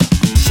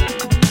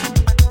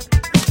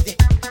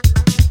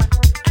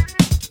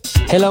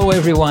Hello,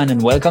 everyone,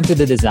 and welcome to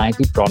the Design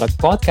to Product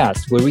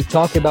podcast, where we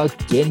talk about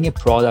getting a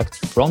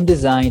product from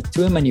design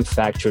to a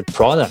manufactured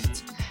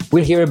product.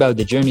 We'll hear about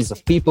the journeys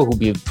of people who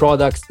build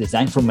products,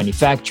 design for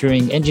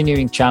manufacturing,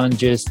 engineering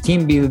challenges,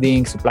 team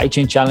building, supply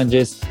chain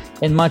challenges,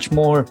 and much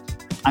more.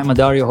 I'm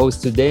Adar, your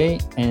host today,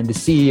 and the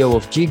CEO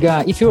of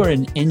Giga. If you're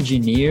an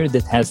engineer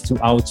that has to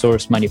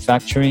outsource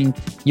manufacturing,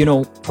 you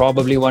know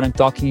probably what I'm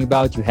talking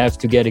about. You have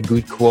to get a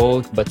good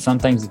quote, but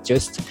sometimes it's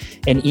just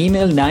an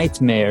email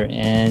nightmare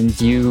and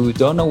you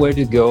don't know where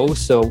to go.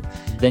 So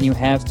then you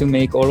have to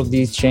make all of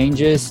these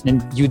changes,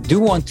 and you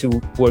do want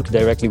to work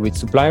directly with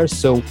suppliers.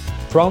 So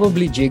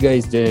probably Giga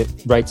is the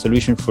right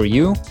solution for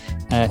you.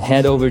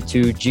 Head over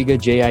to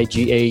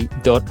giga.io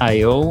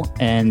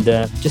and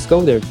just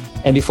go there.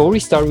 And before we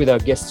start with our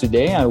guest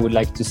today, I would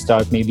like to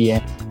start maybe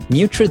a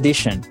new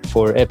tradition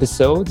for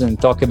episodes and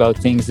talk about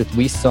things that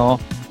we saw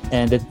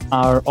and that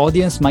our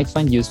audience might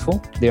find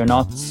useful. They're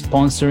not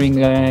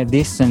sponsoring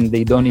this and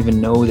they don't even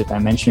know that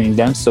I'm mentioning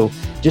them. So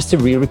just a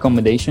real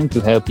recommendation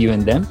to help you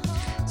and them.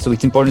 So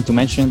it's important to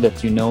mention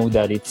that you know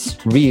that it's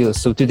real.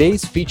 So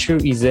today's feature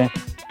is a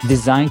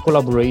design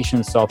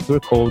collaboration software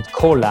called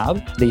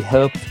Collab. They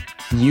help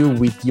you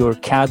with your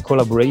CAD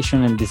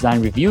collaboration and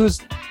design reviews.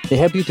 They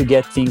help you to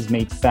get things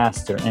made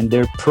faster, and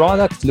their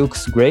product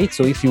looks great.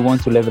 So if you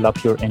want to level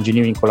up your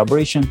engineering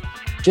collaboration,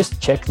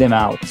 just check them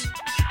out.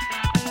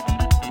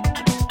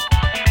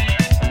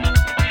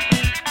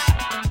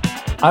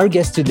 Our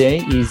guest today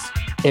is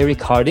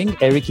Eric Harding.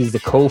 Eric is the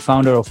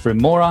co-founder of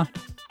Remora,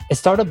 a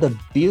startup that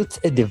built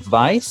a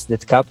device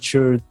that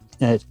captured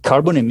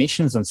carbon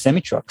emissions on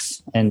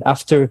semi-trucks. And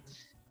after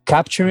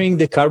capturing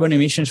the carbon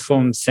emissions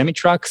from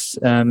semi-trucks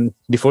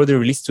before they're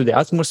released to the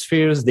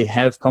atmospheres, they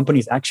have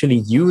companies actually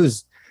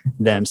use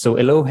them. So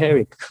hello,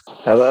 Eric.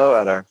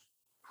 Hello, Adar.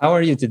 How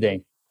are you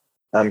today?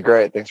 I'm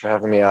great. Thanks for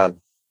having me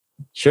on.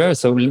 Sure.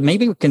 So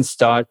maybe we can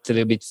start a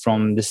little bit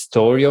from the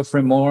story of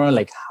Remora.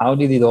 Like, how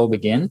did it all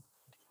begin?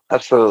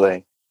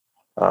 Absolutely.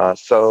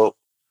 So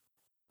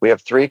we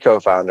have three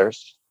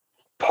co-founders.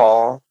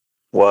 Paul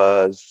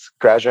was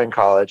graduating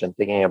college and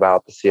thinking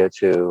about the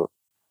CO2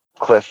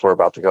 cliff we're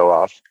about to go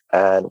off,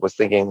 and was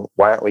thinking,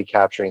 why aren't we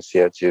capturing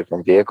CO2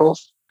 from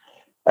vehicles?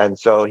 And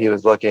so he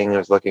was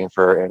looking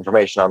for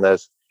information on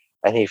this,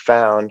 and he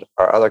found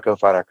our other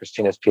co-founder,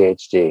 Christina's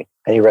PhD,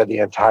 and he read the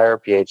entire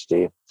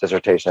PhD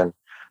dissertation,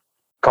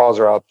 calls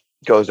her up,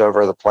 goes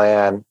over the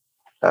plan,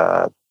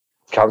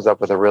 comes up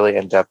with a really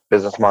in-depth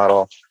business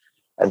model,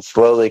 and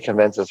slowly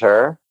convinces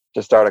her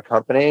to start a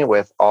company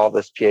with all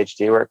this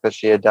PhD work that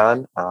she had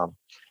done.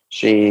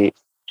 She,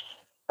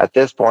 at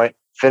this point,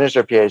 finished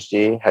her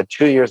PhD, had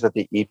 2 years at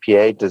the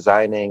EPA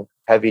designing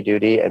heavy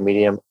duty and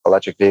medium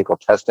electric vehicle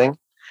testing.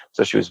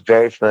 So she was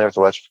very familiar with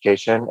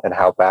electrification and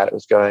how bad it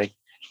was going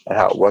and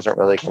how it wasn't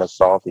really going to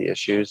solve the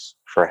issues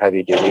for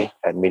heavy duty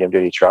and medium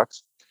duty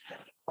trucks.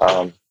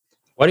 What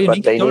do you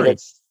think?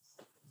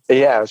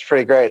 Yeah, it was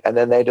pretty great. And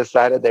then they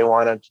decided they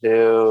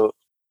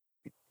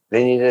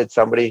needed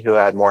somebody who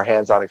had more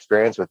hands-on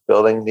experience with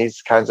building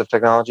these kinds of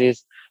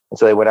technologies. And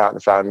so they went out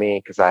and found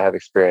me because I have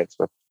experience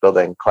with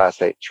building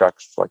Class 8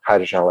 trucks like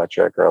hydrogen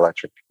electric or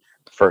electric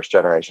first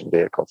generation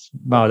vehicles.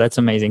 Wow, that's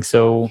amazing.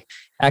 So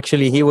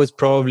actually he was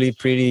probably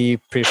pretty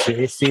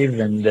persuasive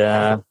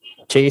and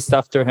chased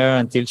after her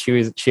until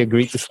she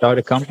agreed to start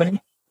a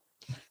company?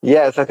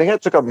 Yes, I think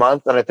it took a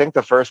month. And I think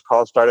the first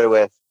call started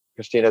with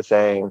Christina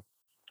saying,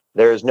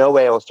 there's no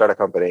way I will start a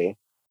company.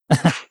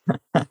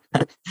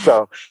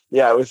 So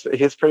yeah,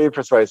 he's pretty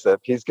persuasive.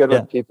 He's good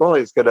with people.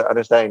 He's good at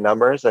understanding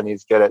numbers, and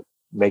he's good at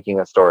making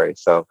a story.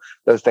 So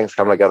those things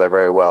come together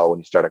very well when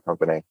you start a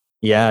company.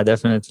 Yeah,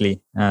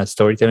 definitely.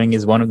 Storytelling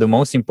is one of the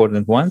most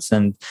important ones.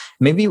 And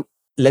maybe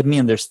let me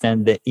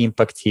understand the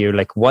impact here.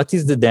 Like, what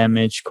is the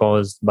damage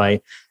caused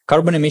by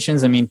carbon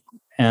emissions? I mean,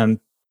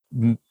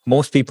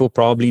 most people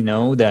probably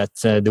know that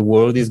the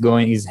world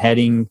is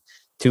heading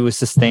to a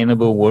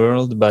sustainable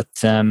world, but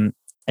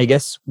I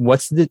guess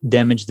what's the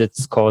damage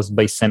that's caused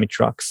by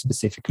semi-trucks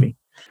specifically?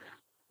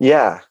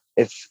 Yeah,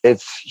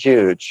 it's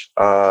huge.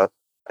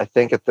 I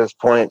think at this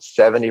point,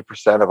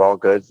 70% of all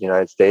goods in the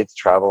United States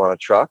travel on a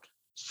truck.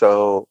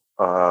 So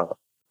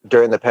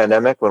during the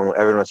pandemic, when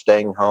everyone was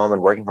staying home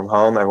and working from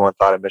home, everyone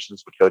thought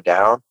emissions would go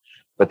down,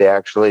 but they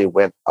actually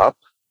went up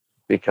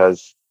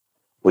because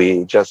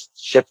we just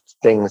shipped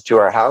things to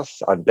our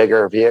house on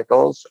bigger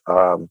vehicles.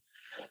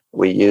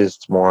 We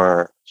used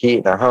more heat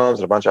in our homes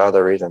and a bunch of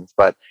other reasons.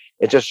 But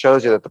it just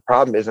shows you that the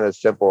problem isn't as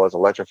simple as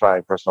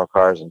electrifying personal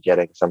cars and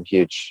getting some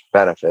huge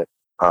benefit.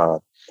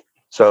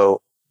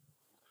 So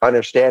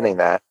understanding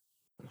that,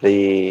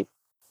 the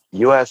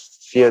US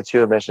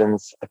CO2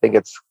 emissions, I think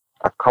it's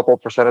a couple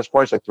percentage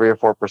points, like 3 or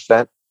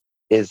 4%,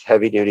 is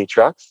heavy duty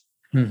trucks.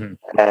 Mm-hmm.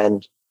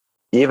 And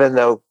even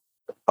though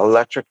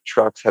electric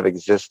trucks have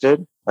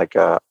existed, like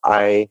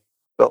I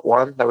built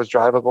one that was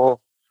drivable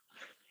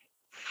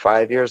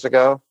 5 years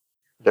ago,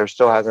 there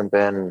still hasn't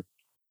been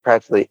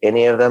practically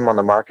any of them on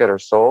the market or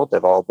sold.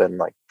 They've all been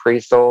like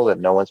pre-sold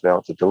and no one's been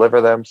able to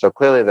deliver them. So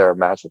clearly there are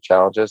massive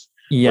challenges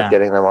with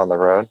getting them on the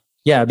road.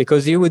 Yeah,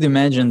 because you would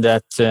imagine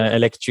that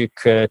electric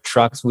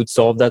trucks would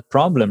solve that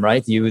problem,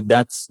 right?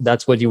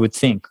 That's what you would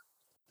think.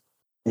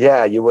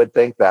 Yeah, you would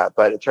think that,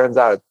 but it turns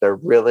out they're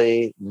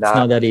really It's not.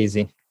 not that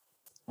easy.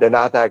 They're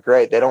not that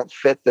great. They don't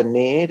fit the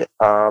need,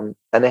 and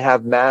they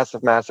have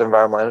massive, massive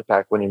environmental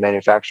impact when you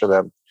manufacture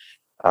them.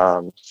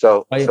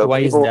 So Why is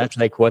people, that?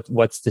 Like,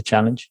 what's the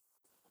challenge?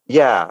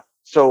 yeah.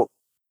 So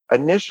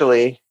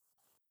initially,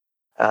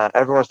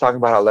 everyone was talking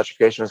about how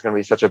electrification was going to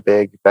be such a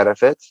big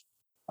benefit,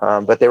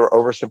 but they were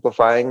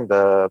oversimplifying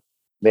the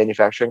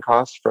manufacturing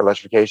costs for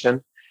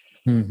electrification.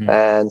 Hmm.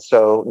 And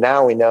so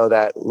now we know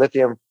that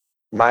lithium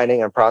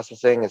mining and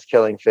processing is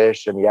killing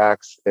fish and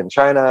yaks in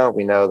China.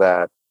 We know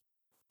that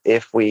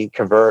if we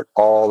convert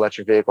all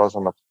vehicles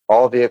on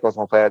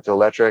the planet to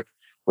electric,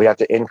 we have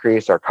to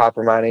increase our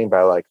copper mining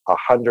by like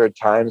 100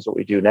 times what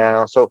we do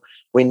now. So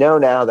we know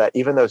now that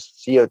even though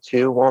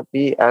CO2 won't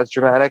be as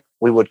dramatic,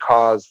 we would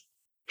cause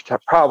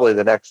probably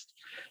the next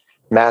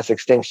mass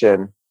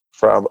extinction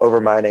from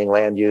overmining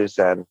land use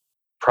and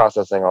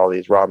processing all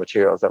these raw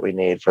materials that we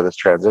need for this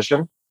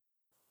transition.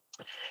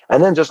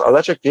 And then just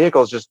electric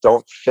vehicles just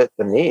don't fit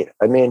the need.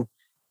 I mean,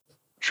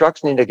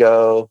 trucks need to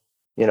go,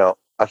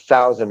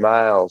 1,000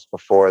 miles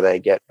before they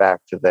get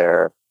back to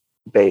their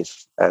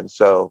base. And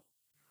so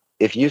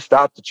if you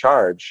stop to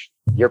charge,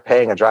 you're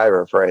paying a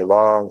driver for a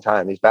long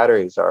time. These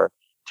batteries are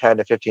 10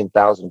 to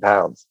 15,000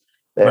 pounds.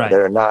 They're, Right.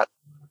 they're not,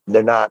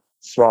 they're not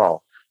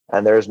small,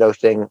 and no such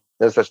thing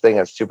as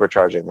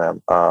supercharging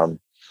them.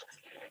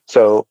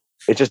 So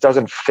it just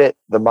doesn't fit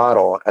the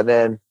model. And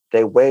then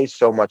they weigh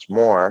so much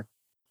more.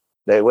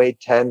 They weigh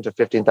 10 to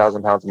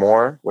 15,000 pounds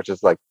more, which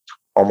is like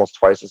almost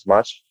twice as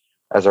much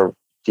as a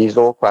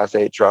diesel Class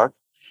 8 truck.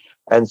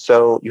 And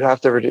so you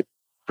have to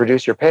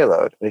reduce your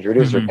payload. And if you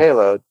reduce your Hmm.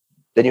 payload,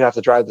 then you have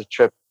to drive the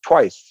trip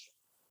twice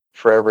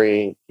for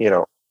every,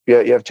 you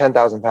have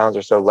 10,000 pounds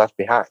or so left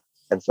behind.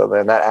 And so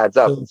then that adds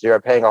up. So, And so you're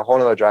paying a whole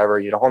nother driver,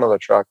 you need a whole nother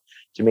truck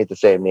to meet the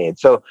same need.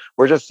 So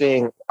we're just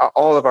seeing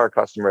all of our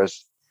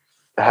customers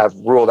have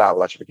ruled out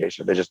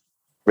electrification. They just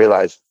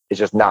realize it's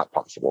just not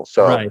possible.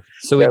 So right.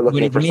 So they're when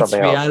looking it for meets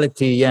something else.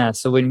 reality, yeah.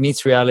 So when it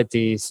meets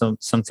reality, some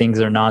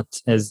things are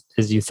not as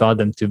you thought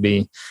them to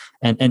be,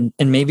 and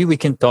maybe we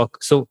can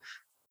talk. So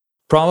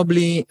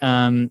probably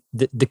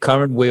the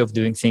current way of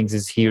doing things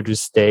is here to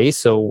stay.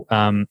 So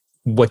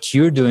what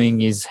you're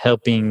doing is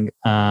helping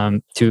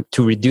to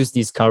reduce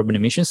these carbon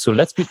emissions. So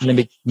let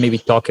me maybe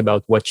talk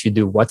about what you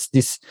do. What's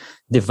this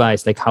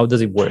device like? How does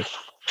it work?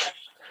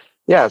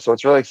 Yeah. So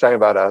what's really exciting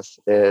about us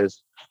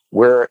is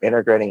we're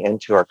integrating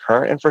into our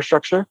current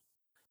infrastructure.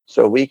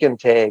 So we can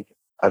take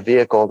a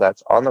vehicle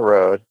that's on the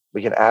road,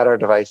 we can add our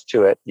device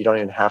to it. You don't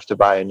even have to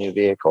buy a new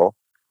vehicle.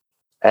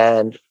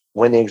 And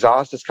when the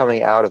exhaust is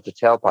coming out of the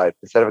tailpipe,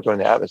 instead of it going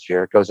to the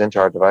atmosphere, it goes into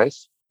our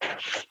device.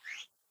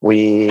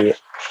 We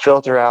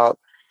filter out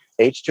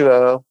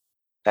H2O,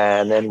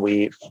 and then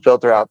we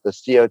filter out the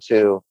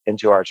CO2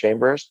 into our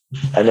chambers.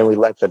 And then we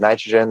let the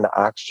nitrogen, the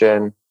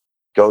oxygen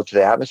go to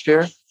the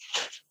atmosphere.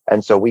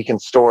 And so we can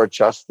store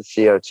just the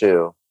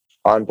CO2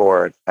 on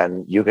board,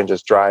 and you can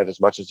just drive as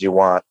much as you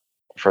want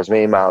for as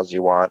many miles as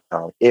you want.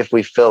 If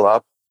we fill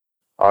up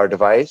our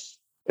device,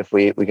 if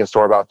we can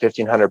store about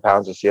 1,500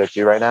 pounds of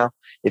CO2 right now.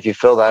 If you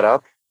fill that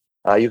up,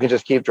 you can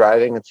just keep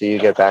driving until you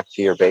get back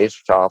to your base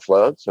to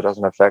offload, so it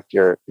doesn't affect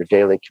your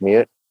daily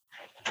commute.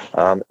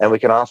 And we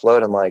can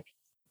offload in like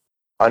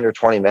under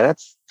 20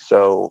 minutes,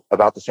 so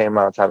about the same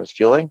amount of time as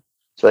fueling.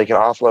 So they can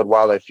offload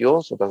while they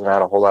fuel, so it doesn't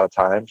add a whole lot of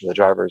time to the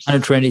driver's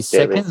 120 daily.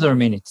 seconds or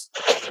minutes?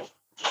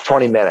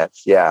 20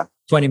 minutes, yeah.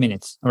 20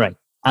 minutes. All right.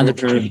 Under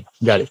 20 Mm-hmm. minutes.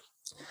 Got it.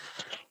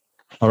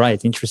 All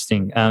right.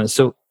 Interesting.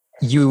 So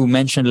you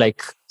mentioned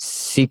like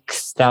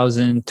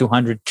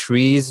 6,200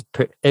 trees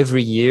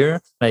every year.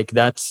 Like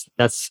that's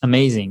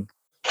amazing.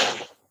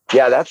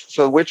 Yeah, that's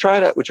so we try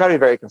to be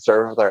very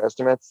conservative with our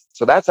estimates.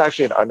 So that's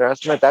actually an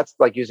underestimate. That's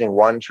like using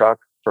one truck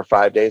for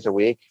 5 days a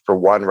week for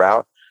one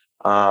route.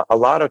 A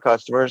lot of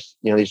customers,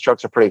 these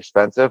trucks are pretty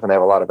expensive and they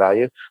have a lot of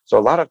value. So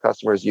a lot of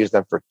customers use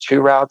them for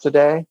 2 routes a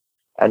day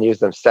and use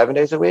them 7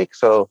 days a week.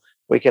 So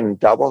we can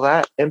double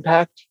that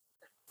impact.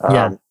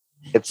 Yeah. Um,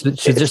 it's So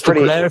it's just to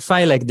pretty.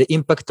 clarify, like the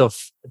impact of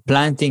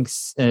planting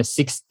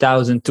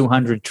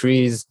 6,200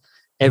 trees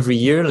every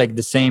year, like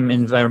the same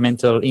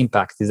environmental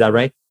impact. Is that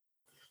right?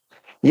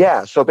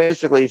 Yeah, so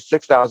basically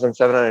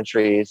 6,700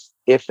 trees,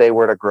 if they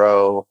were to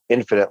grow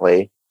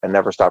infinitely and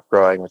never stop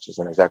growing, which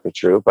isn't exactly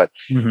true, but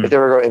if Mm-hmm. they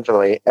were to grow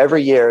infinitely,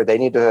 every year they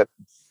need to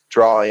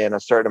draw in a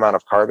certain amount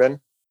of carbon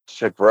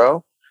to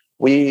grow.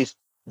 We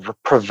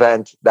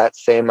prevent that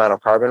same amount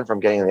of carbon from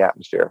getting in the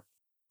atmosphere.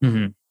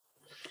 Mm-hmm.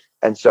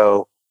 And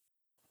so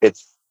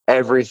it's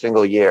every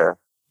single year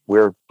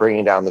we're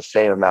bringing down the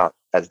same amount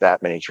as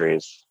that many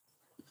trees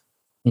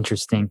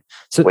Interesting.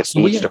 So, with so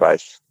each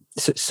device.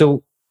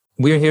 so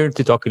we're here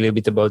to talk a little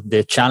bit about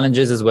the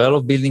challenges as well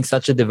of building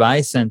such a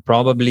device, and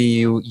probably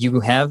you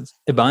have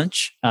a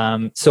bunch.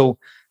 So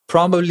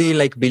probably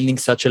like building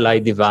such a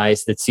light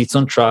device that sits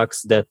on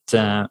trucks that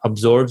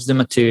absorbs the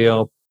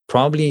material.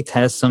 Probably it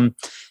has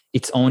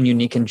its own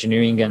unique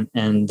engineering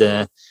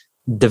and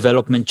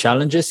development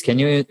challenges. Can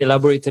you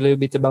elaborate a little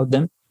bit about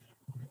them?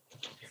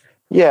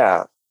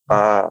 Yeah.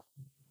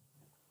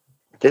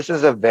 This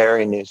is a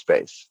very new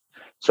space.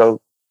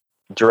 So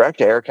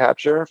direct air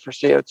capture for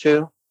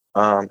CO2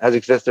 has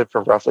existed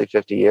for roughly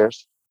 50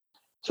 years.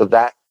 So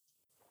that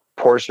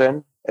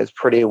portion is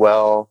pretty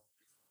well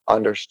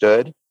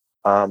understood.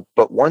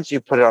 But once you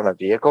put it on a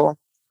vehicle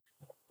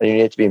and you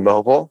need it to be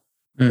mobile,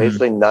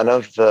 basically none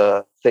of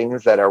the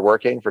things that are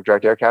working for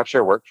direct air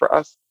capture work for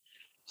us.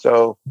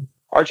 So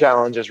our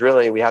challenge is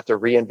really we have to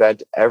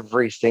reinvent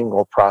every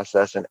single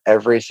process and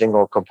every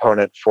single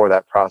component for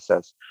that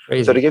process.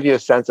 Crazy. So to give you a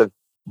sense of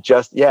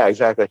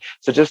exactly.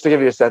 So just to give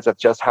you a sense of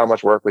just how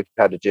much work we've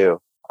had to do,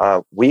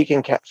 we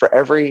can, for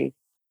every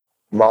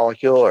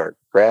molecule or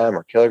gram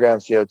or kilogram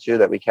CO2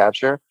 that we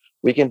capture,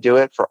 we can do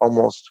it for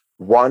almost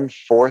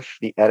 1/4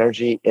 the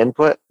energy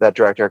input that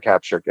direct air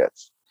capture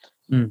gets.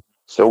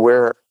 So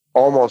we're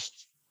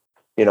almost,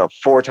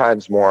 4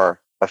 times more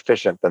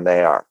efficient than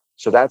they are.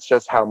 So that's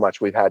just how much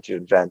we've had to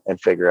invent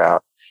and figure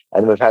out.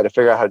 And we've had to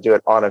figure out how to do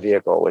it on a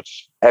vehicle,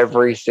 which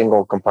every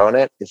single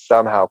component is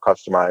somehow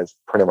customized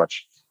pretty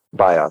much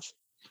by us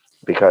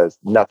because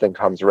nothing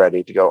comes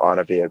ready to go on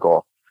a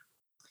vehicle.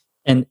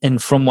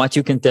 And from what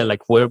you can tell,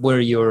 like where were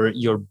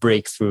your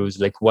breakthroughs?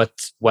 Like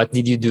what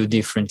did you do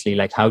differently?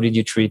 Like how did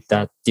you treat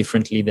that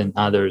differently than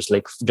others?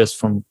 Like just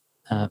from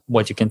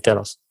what you can tell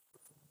us.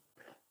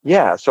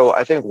 Yeah. So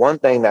I think one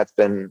thing that's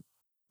been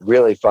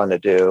really fun to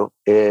do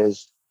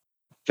is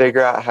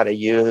figure out how to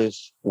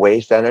use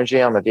waste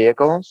energy on the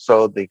vehicle.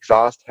 So the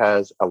exhaust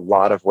has a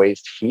lot of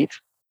waste heat.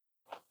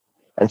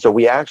 And so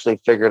we actually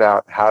figured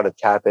out how to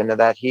tap into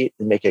that heat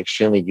and make it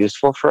extremely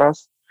useful for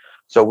us.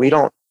 So we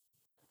don't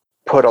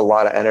put a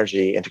lot of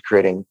energy into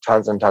creating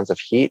tons and tons of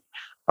heat.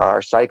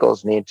 Our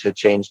cycles need to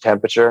change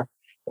temperature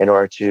in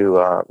order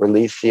to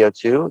release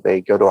CO2.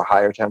 They go to a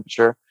higher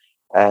temperature.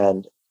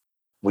 And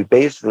we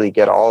basically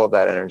get all of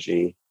that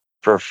energy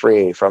for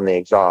free from the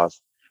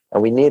exhaust.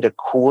 And we need to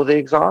cool the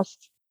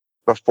exhaust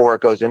before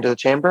it goes into the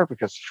chamber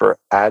because for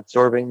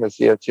adsorbing the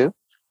CO2,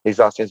 the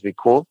exhaust needs to be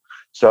cool.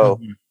 So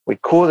we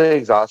cool the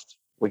exhaust,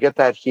 we get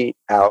that heat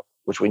out,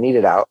 which we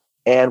needed out,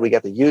 and we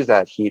get to use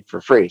that heat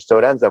for free. So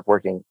it ends up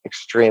working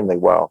extremely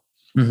well.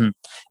 And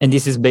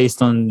this is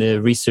based on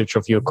the research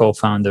of your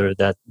co-founder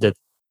that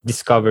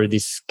discovered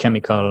this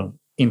chemical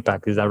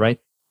impact. Is that right?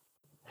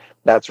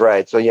 That's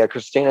right. So yeah,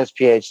 Christina's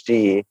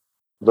PhD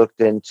looked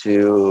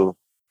into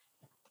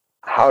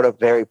how to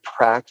very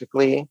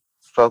practically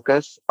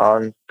focus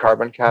on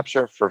carbon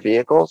capture for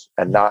vehicles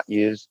and not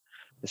use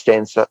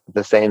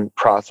the same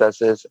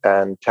processes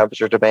and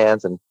temperature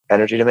demands and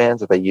energy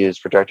demands that they use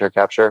for direct air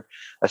capture,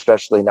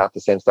 especially not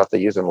the same stuff they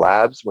use in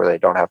labs where they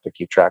don't have to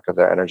keep track of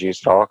their energy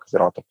use at all because they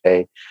don't have to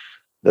pay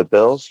the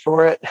bills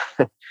for it.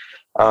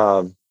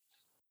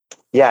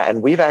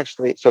 And we've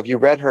actually, so if you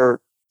read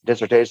her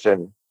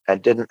dissertation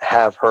and didn't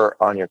have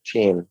her on your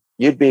team,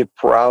 you'd be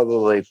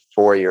probably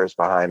 4 years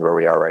behind where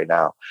we are right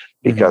now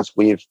because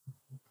we've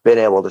been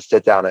able to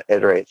sit down and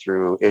iterate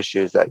through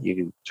issues that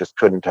you just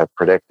couldn't have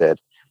predicted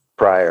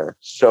prior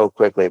so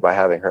quickly by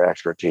having her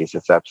expertise.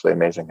 It's absolutely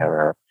amazing having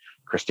her,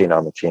 Christina,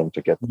 on the team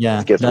to get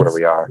to where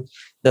we are.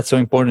 That's so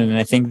important. And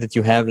I think that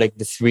you have like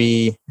the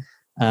three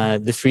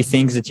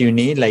things that you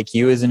need, like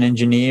you as an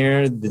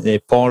engineer,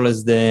 Paul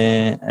as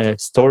the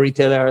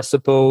storyteller, I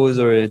suppose,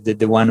 or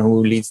the one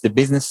who leads the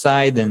business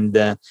side,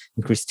 and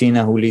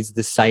Christina who leads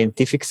the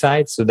scientific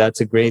side. So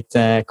that's a great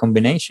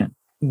combination.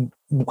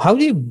 How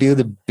do you build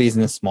a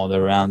business model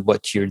around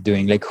what you're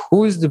doing? Like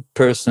who is the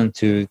person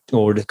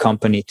or the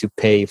company to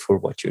pay for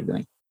what you're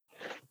doing?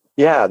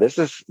 Yeah, this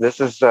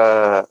is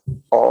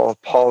all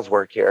Paul's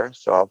work here.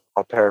 So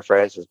I'll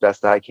paraphrase as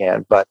best I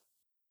can. But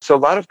so a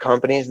lot of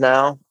companies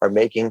now are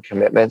making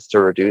commitments to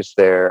reduce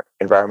their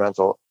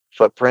environmental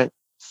footprint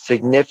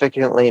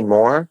significantly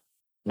more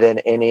than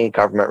any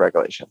government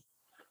regulation.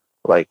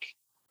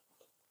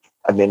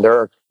 There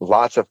are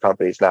lots of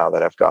companies now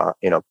that have gone,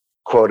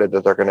 quoted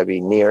that they're going to be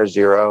near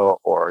zero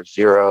or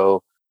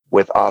zero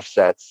with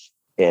offsets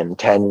in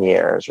 10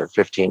 years or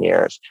 15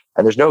 years.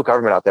 And there's no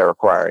government out there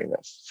requiring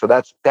this. So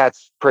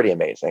that's pretty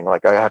amazing.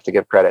 Like I have to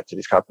give credit to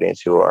these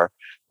companies who are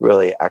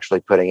really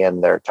actually putting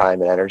in their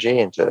time and energy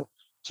into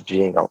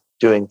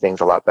doing things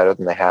a lot better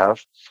than they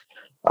have.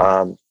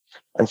 And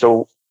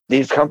so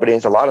these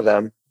companies, a lot of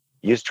them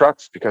use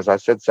trucks because I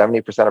said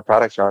 70% of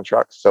products are on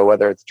trucks. So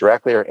whether it's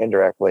directly or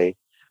indirectly,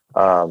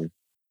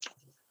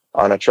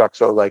 on a truck.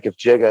 So like if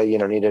Giga,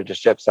 needed to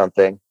ship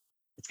something,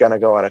 it's going to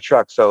go on a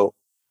truck. So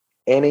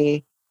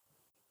any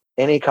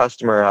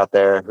customer out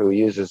there who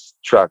uses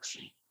trucks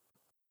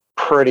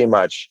pretty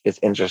much is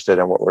interested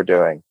in what we're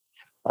doing.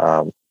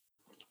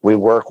 We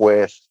work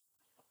with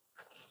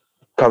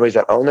companies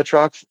that own the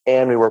trucks,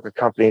 and we work with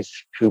companies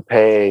who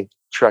pay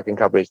trucking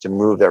companies to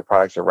move their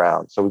products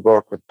around. So we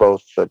work with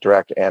both the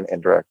direct and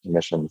indirect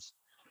emissions.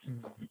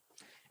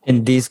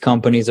 And these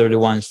companies are the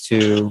ones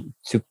to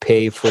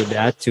pay for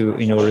that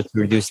in order to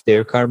reduce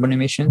their carbon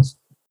emissions?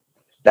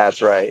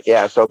 That's right.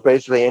 Yeah. So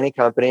basically any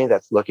company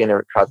that's looking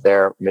to cut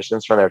their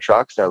emissions from their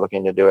trucks, they're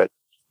looking to do it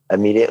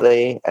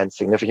immediately and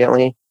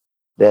significantly,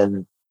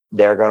 then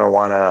they're going to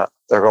want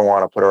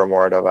to put a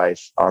Remora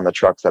device on the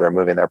trucks that are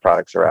moving their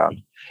products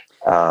around.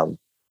 Um,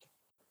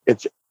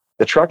 it's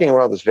the trucking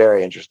world is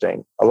very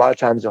interesting. A lot of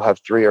times you'll have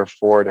 3 or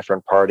 4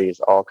 different parties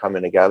all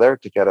coming together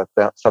to get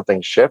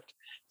something shipped.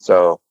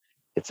 So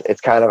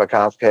it's kind of a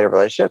complicated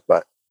relationship,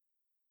 but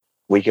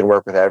we can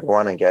work with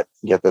everyone and get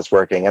this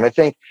working. And I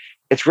think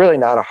it's really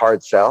not a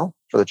hard sell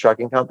for the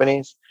trucking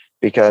companies,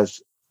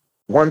 because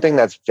one thing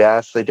that's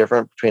vastly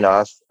different between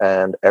us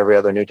and every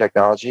other new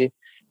technology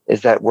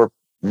is that we're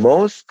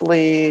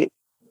mostly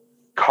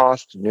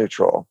cost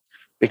neutral,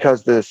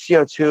 because the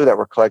CO2 that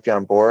we're collecting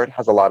on board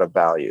has a lot of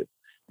value.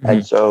 Mm-hmm.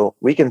 And so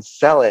we can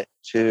sell it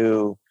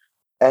to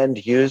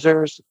end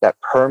users that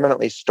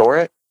permanently store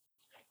it.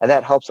 And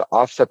that helps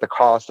offset the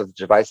cost of the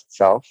device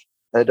itself.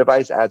 And the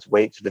device adds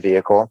weight to the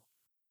vehicle.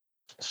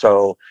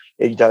 So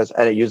it does,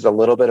 and it uses a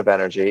little bit of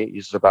energy. It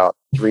uses about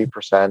 3%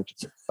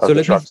 of So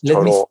the truck's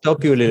let me total.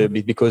 stop you a little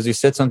bit, because you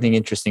said something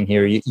interesting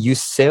here. You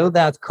sell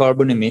that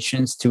carbon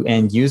emissions to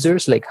end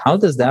users. Like, how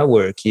does that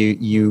work?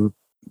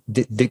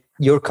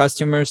 Your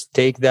customers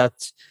take that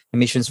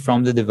emissions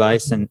from the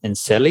device and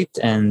sell it,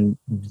 and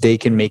they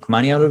can make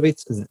money out of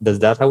it. Does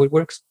that how it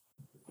works?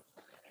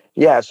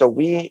 Yeah. So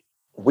we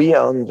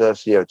own the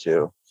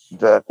CO2.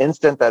 The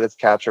instant that it's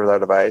captured with our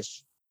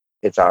device,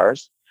 it's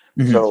ours.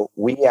 Mm-hmm. So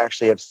we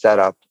actually have set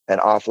up an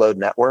offload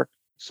network.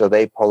 So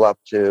they pull up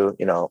to,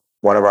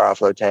 one of our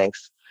offload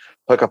tanks,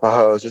 hook up a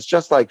hose. It's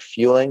just like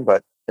fueling,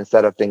 but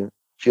instead of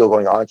fuel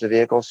going onto the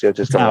vehicle, CO2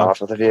 is coming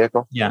off of the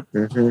vehicle. Yeah.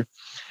 Mm-hmm.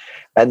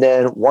 And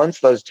then once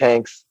the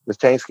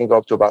tanks can go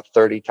up to about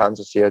 30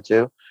 tons of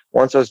CO2.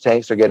 Once those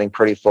tanks are getting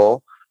pretty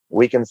full,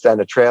 we can send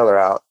a trailer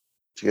out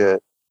to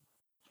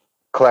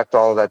collect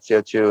all of that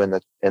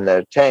CO2 in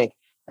the tank,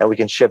 and we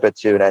can ship it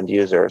to an end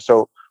user.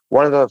 So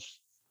one of the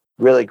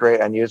really great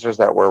end users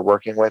that we're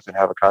working with and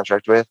have a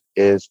contract with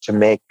is to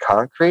make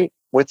concrete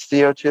with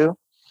CO2,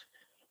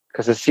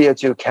 because the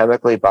CO2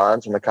 chemically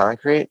bonds in the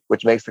concrete,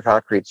 which makes the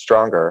concrete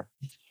stronger.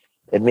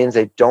 It means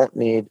they don't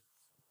need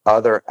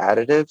other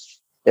additives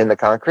in the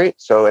concrete.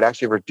 So it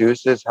actually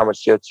reduces how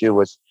much CO2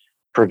 was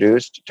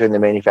produced during the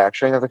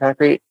manufacturing of the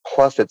concrete,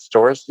 plus it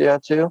stores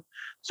CO2.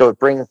 So it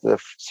brings the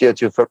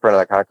CO2 footprint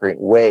of the concrete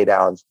way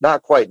down. It's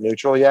not quite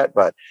neutral yet,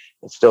 but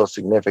it's still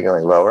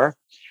significantly lower.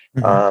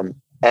 Mm-hmm.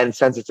 And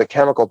since it's a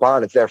chemical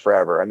bond, it's there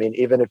forever. I mean,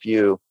 even if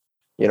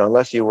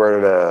unless you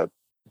were to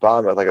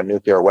bomb it like a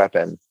nuclear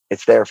weapon,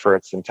 it's there for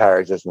its entire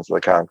existence of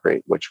the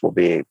concrete, which will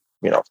be,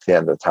 to the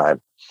end of the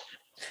time.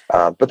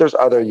 But there's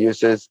other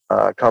uses.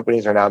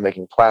 Companies are now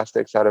making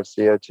plastics out of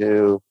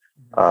CO2,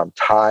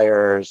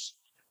 tires,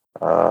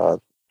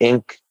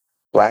 ink.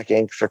 Black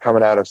inks are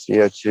coming out of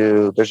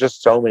CO2. There's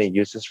just so many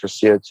uses for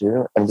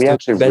CO2, and we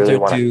actually really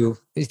want to.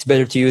 It's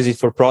better to use it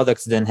for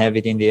products than have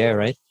it in the air,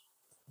 right?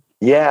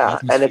 Yeah,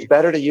 and it's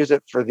better to use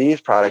it for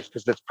these products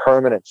because it's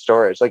permanent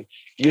storage. Like,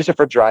 use it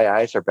for dry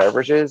ice or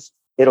beverages,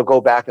 it'll go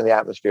back in the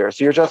atmosphere.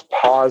 So you're just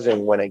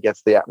pausing when it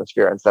gets to the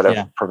atmosphere instead of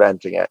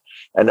preventing it.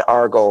 And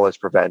our goal is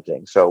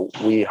preventing. So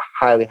we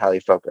highly, highly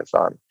focus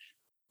on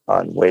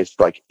waste,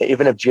 like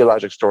even if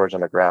geologic storage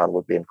on the ground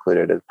would be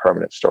included as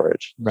permanent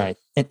storage. Right.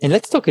 And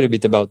let's talk a little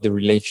bit about the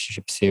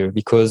relationships here,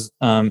 because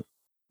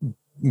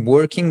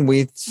working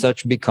with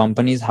such big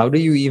companies, how do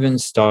you even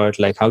start?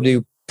 Like, how do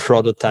you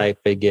prototype,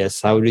 I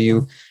guess? How do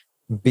you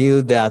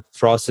build that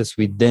process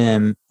with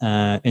them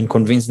and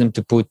convince them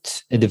to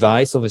put a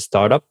device of a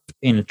startup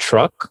in a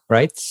truck,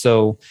 right?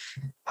 So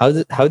how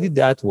did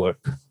that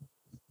work?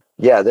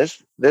 Yeah,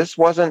 this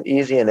wasn't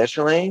easy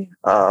initially,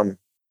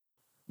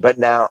 but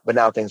now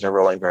things are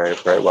rolling very,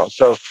 very well.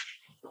 So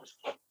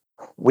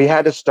we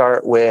had to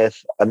start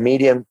with a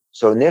medium.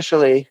 So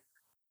initially,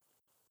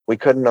 we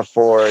couldn't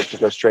afford to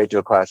go straight to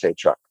a Class 8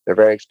 truck. They're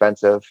very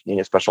expensive. You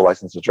need a special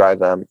license to drive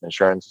them.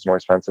 Insurance is more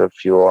expensive,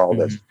 fuel, all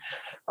this.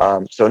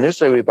 So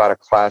initially, we bought a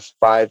Class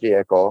 5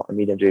 vehicle, a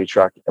medium-duty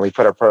truck, and we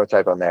put our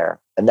prototype on there.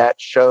 And that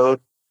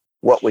showed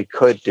what we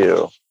could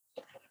do.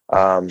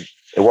 It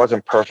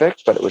wasn't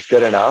perfect, but it was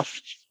good enough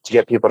to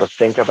get people to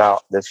think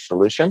about this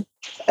solution.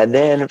 And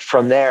then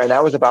from there, and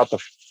that was about the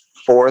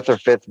 4th or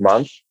 5th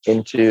month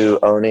into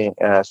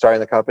starting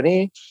the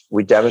company,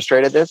 we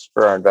demonstrated this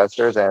for our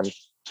investors and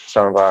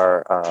some of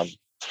our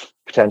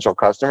potential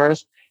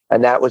customers.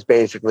 And that was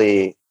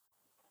basically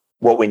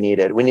what we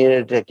needed. We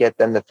needed to get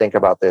them to think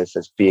about this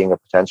as being a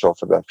potential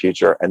for the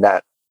future. And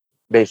that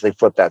basically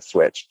flipped that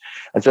switch.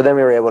 And so then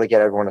we were able to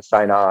get everyone to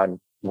sign on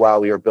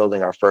while we were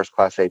building our first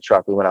Class 8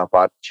 truck. We went out and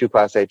bought 2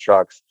 Class 8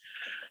 trucks,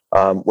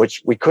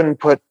 which we couldn't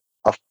put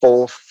a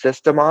full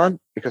system on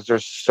because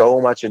there's so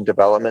much in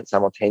development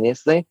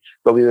simultaneously,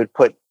 but we would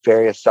put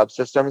various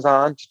subsystems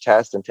on to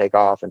test and take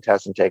off and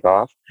test and take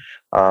off.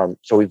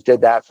 So we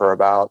did that for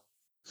about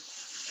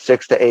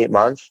 6 to 8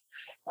 months.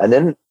 And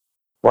then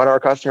one of our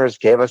customers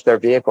gave us their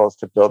vehicles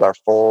to build our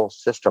full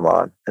system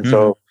on. And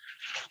so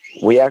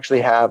we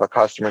actually have a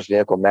customer's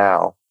vehicle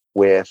now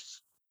with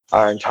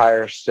our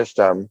entire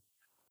system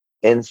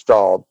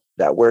installed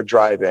that we're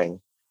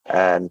driving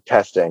and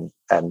testing.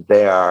 And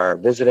they are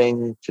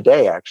visiting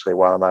today, actually,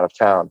 while I'm out of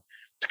town.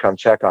 to come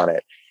check on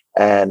it.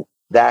 And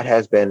that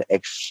has been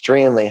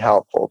extremely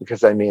helpful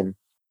because I mean,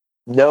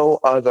 no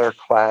other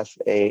class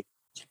 8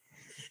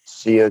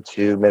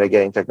 CO2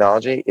 mitigating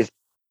technology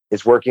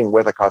is working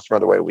with a customer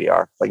the way we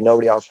are. Like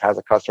nobody else has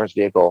a customer's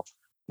vehicle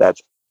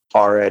that's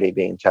already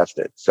being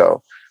tested.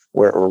 So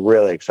we're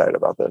really excited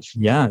about this.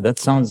 Yeah, that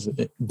sounds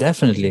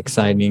definitely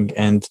exciting.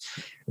 And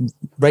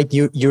right,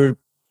 you're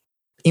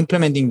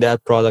implementing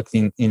that product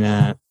in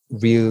a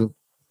real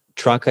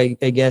truck, I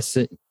guess.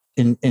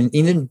 In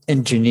an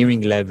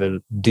engineering level,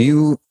 do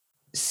you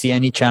see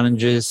any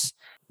challenges?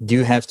 Do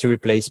you have to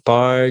replace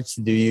parts?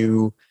 Do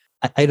you?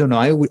 I don't know.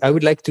 I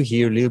would like to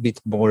hear a little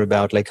bit more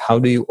about like how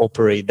do you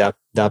operate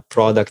that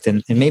product,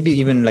 and maybe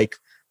even like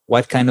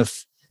what kind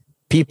of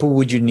people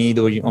would you need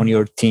on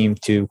your team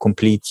to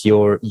complete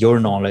your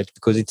knowledge,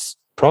 because it's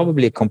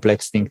probably a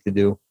complex thing to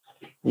do.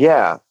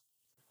 Yeah.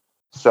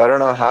 So I don't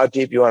know how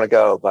deep you want to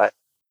go, but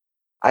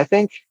I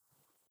think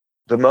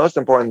the most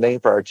important thing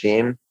for our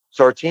team.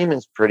 So our team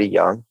is pretty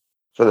young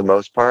for the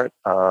most part.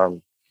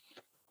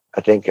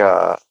 I think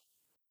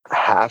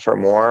half or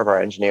more of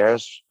our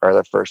engineers are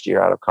their first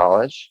year out of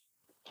college,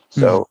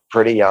 so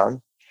pretty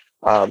young.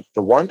 The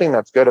one thing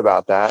that's good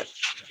about that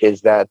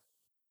is that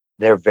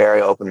they're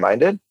very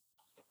open-minded,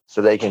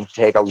 so they can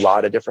take a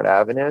lot of different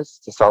avenues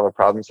to solve a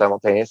problem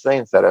simultaneously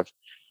instead of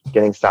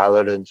getting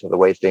siloed into the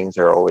way things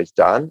are always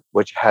done,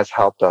 which has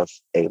helped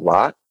us a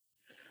lot.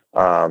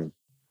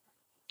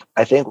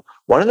 I think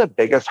one of the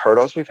biggest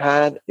hurdles we've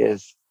had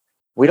is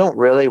we don't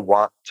really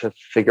want to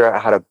figure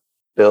out how to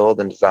build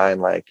and design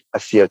like a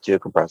CO2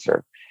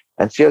 compressor.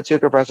 And CO2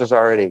 compressors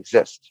already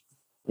exist.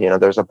 You know,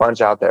 there's a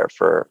bunch out there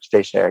for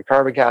stationary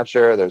carbon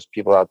capture. There's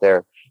people out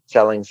there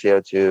selling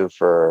CO2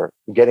 for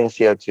getting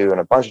CO2 in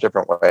a bunch of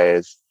different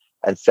ways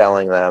and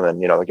selling them.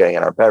 And, you know, they're getting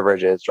in our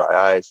beverages,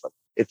 dry ice.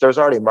 There's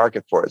already a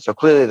market for it. So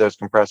clearly there's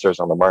compressors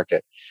on the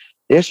market.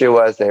 The issue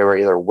was they were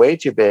either way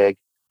too big,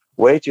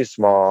 way too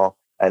small,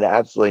 and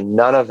absolutely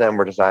none of them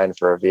were designed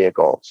for a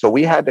vehicle. So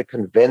we had to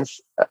convince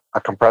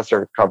a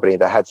compressor company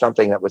that had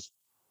something that was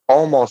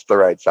almost the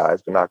right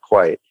size, but not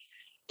quite,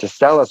 to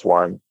sell us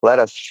one, let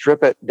us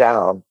strip it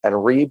down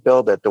and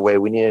rebuild it the way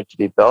we need it to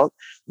be built.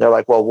 And they're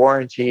like, well,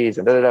 warranties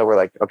and da-da-da. We're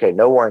like, okay,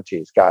 no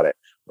warranties. Got it.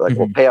 We're like,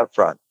 we'll pay up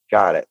front.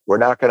 Got it. We're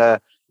not going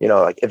to, you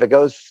know, like if it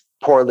goes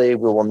poorly,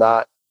 we will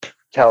not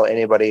tell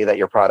anybody that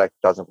your product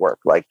doesn't work.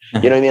 Like,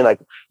 you know what I mean?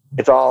 Like,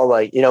 it's all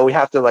like, you know, we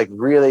have to like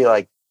really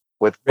like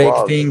with break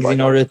gloves, things like,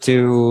 in order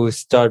to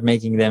start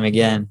making them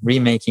again,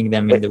 remaking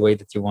them in the way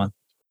that you want.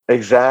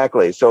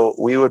 Exactly. So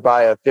we would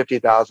buy a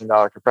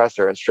 $50,000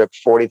 compressor and strip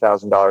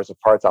 $40,000 of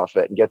parts off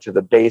it and get to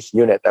the base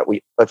unit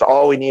that's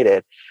all we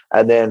needed.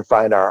 And then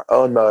find our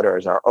own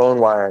motors, our own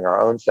wiring, our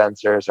own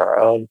sensors, our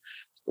own,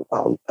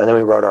 and then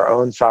we wrote our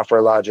own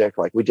software logic.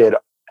 Like we did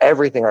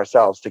everything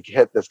ourselves to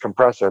hit this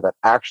compressor that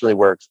actually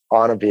works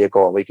on a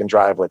vehicle and we can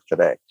drive with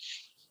today.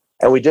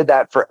 And we did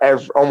that for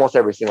almost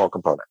every single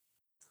component.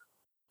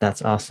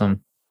 That's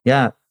awesome.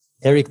 Yeah,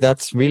 Eric,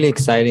 that's really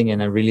exciting,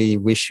 and I really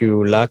wish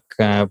you luck.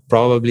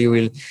 Probably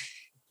will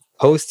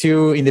host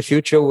you in the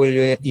future.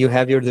 Will you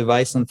have your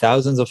device on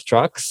thousands of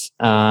trucks?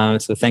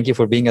 So thank you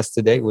for being us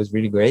today. It was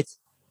really great.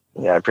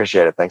 Yeah, I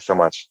appreciate it. Thanks so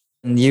much.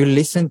 And you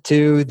listened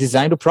to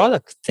Design to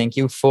Product. Thank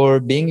you for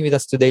being with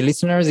us today,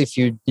 listeners. If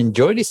you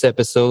enjoyed this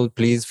episode,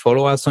 please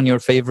follow us on your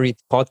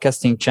favorite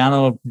podcasting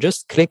channel.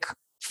 Just click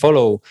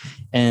follow,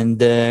 and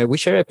we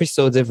share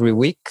episodes every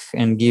week.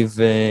 And give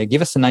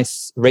us a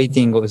nice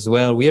rating as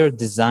well. We are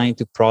Design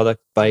to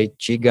Product by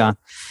Giga.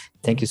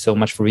 Thank you so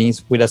much for being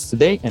with us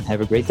today, and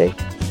have a great day.